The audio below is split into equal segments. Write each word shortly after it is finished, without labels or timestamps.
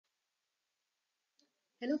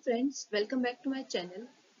Hello friends, welcome back to my channel.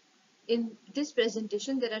 In this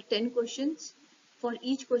presentation there are 10 questions. For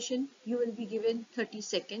each question you will be given 30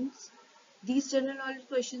 seconds. These general knowledge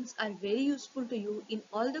questions are very useful to you in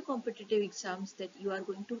all the competitive exams that you are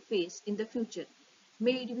going to face in the future.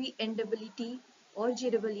 May it be NEET or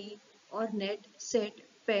JEE or NET, SET,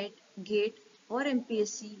 PET, GATE or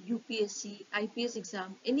MPSC, UPSC, IPS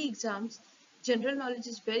exam, any exams, general knowledge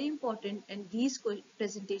is very important and these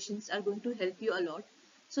presentations are going to help you a lot.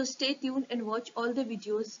 So stay tuned and watch all the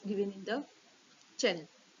videos given in the channel.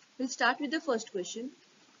 We'll start with the first question.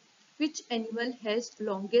 Which animal has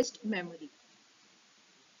longest memory?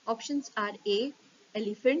 Options are A.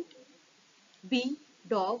 Elephant, B.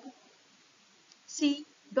 Dog, C.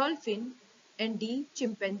 Dolphin and D.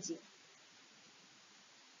 Chimpanzee.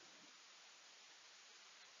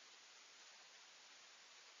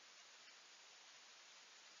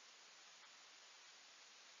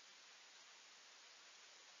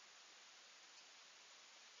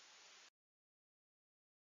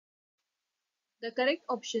 The correct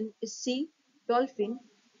option is C. Dolphin.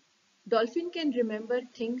 Dolphin can remember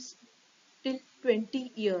things till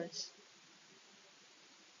 20 years.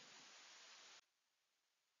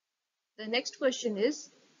 The next question is,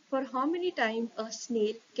 for how many times a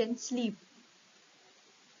snail can sleep?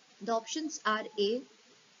 The options are A.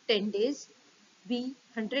 10 days, B.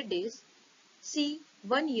 100 days, C.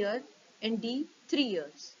 1 year and D. 3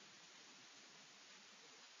 years.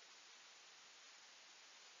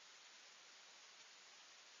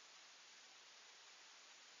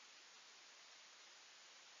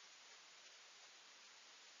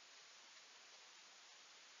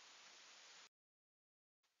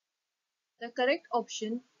 The correct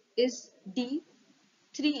option is D.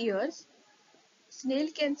 3 years. Snail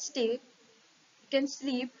can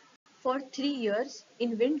sleep for 3 years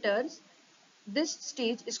in winters. This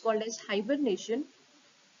stage is called as hibernation.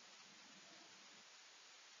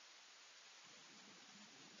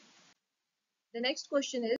 The next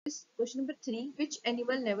question is question number 3. Which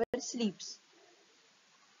animal never sleeps?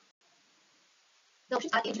 The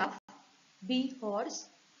options are A. Giraffe, B. Horse,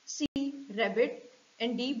 C. Rabbit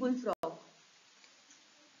and D. Bullfrog.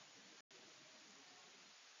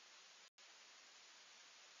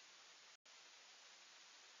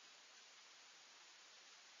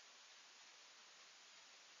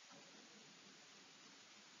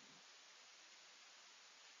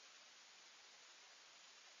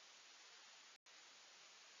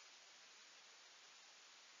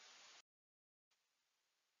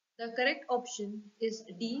 The correct option is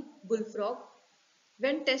D. Bullfrog.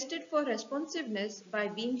 When tested for responsiveness by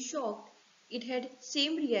being shocked, it had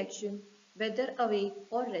same reaction whether awake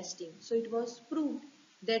or resting. So it was proved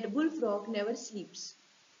that bullfrog never sleeps.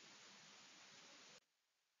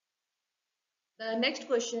 The next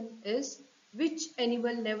question is, which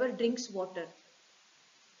animal never drinks water?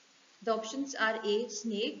 The options are A.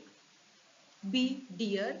 Snake, B.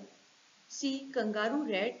 Deer, C. Kangaroo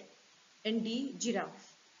rat and D. Giraffe.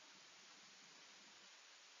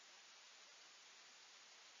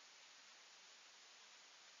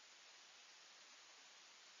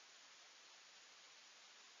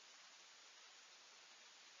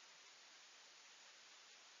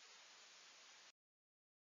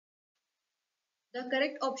 The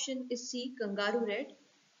correct option is C. Kangaroo rat.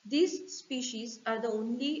 These species are the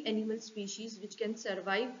only animal species which can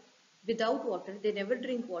survive without water. They never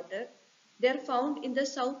drink water. They are found in the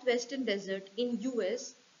southwestern desert in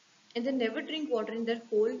US and they never drink water in their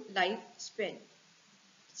whole lifespan.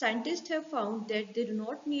 Scientists have found that they do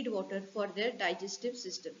not need water for their digestive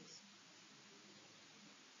systems.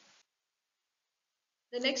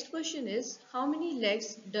 The next question is, how many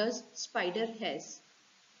legs does spider has?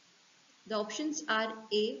 The options are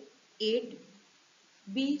A. 8,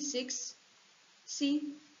 B. 6,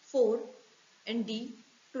 C. 4 and D.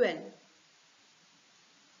 12.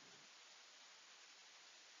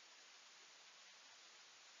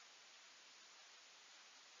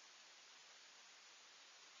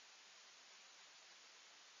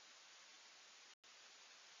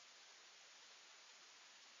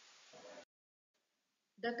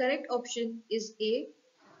 The correct option is A.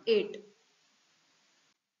 8.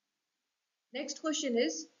 Next question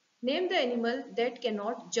is, name the animal that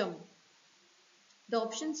cannot jump. The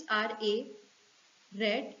options are A.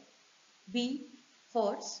 Rat, B.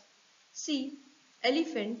 Horse, C.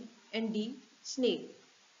 Elephant and D. Snake.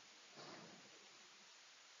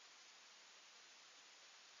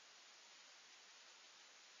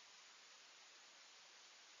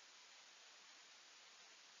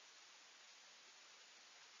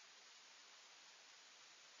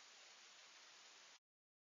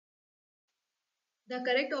 The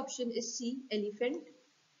correct option is C. Elephant.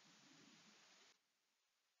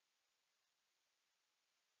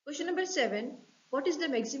 Question number 7. What is the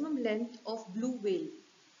maximum length of blue whale?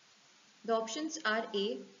 The options are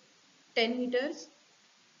A. 10 meters,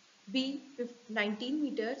 B. 19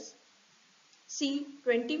 meters, C.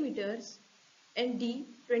 20 meters, and D.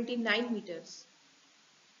 29 meters.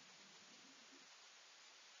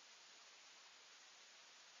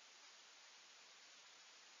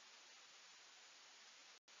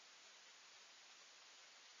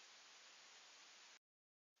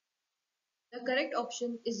 The correct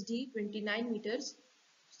option is D. 29 meters.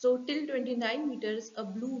 So till 29 meters a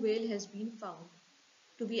blue whale has been found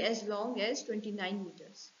to be as long as 29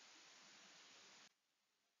 meters.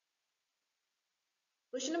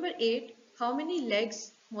 Question number 8. How many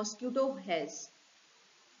legs mosquito has?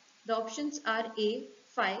 The options are A.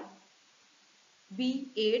 5, B.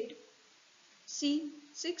 8, C.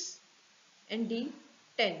 6, and D.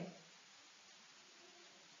 10.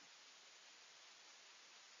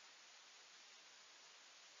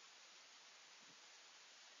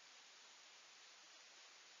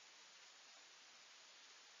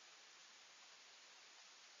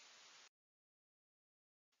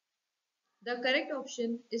 The correct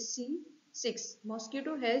option is C. 6.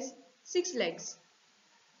 Mosquito has 6 legs.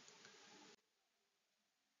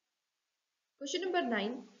 Question number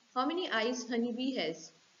 9. How many eyes honeybee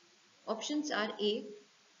has? Options are A.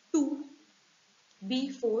 2, B.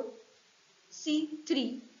 4, C.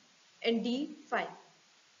 3, and D. 5.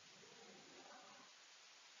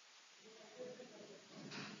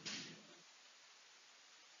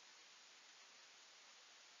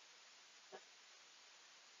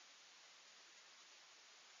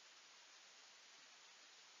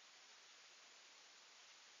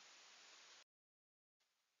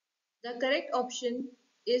 The correct option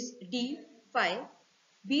is D. 5.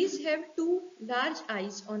 Bees have two large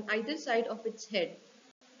eyes on either side of its head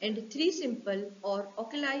and three simple or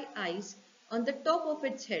oculi eyes on the top of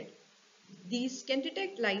its head. These can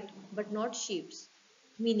detect light but not shapes,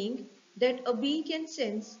 meaning that a bee can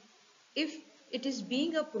sense if it is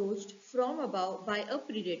being approached from above by a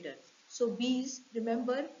predator. So bees,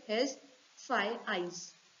 remember, has 5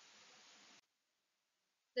 eyes.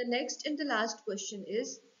 The next and the last question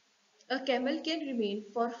is, a camel can remain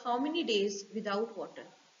for how many days without water?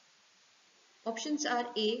 Options are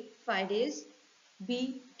A. 5 days,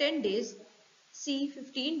 B. 10 days, C.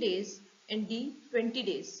 15 days, and D. 20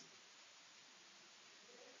 days.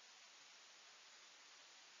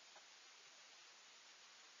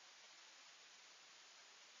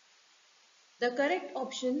 The correct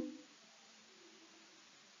option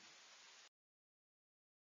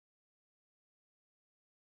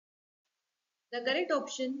The correct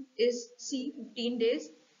option is C. 15 days.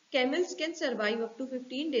 Camels can survive up to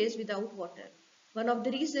 15 days without water. One of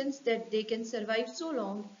the reasons that they can survive so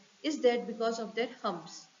long is that because of their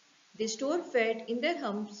humps. They store fat in their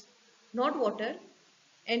humps, not water,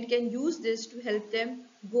 and can use this to help them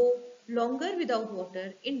go longer without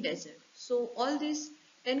water in desert. So all these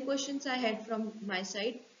 10 questions I had from my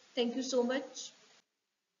side. Thank you so much.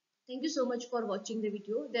 Thank you so much for watching the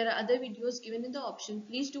video. There are other videos given in the option.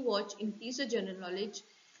 Please do watch, increase your general knowledge.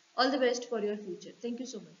 All the best for your future. Thank you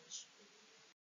so much.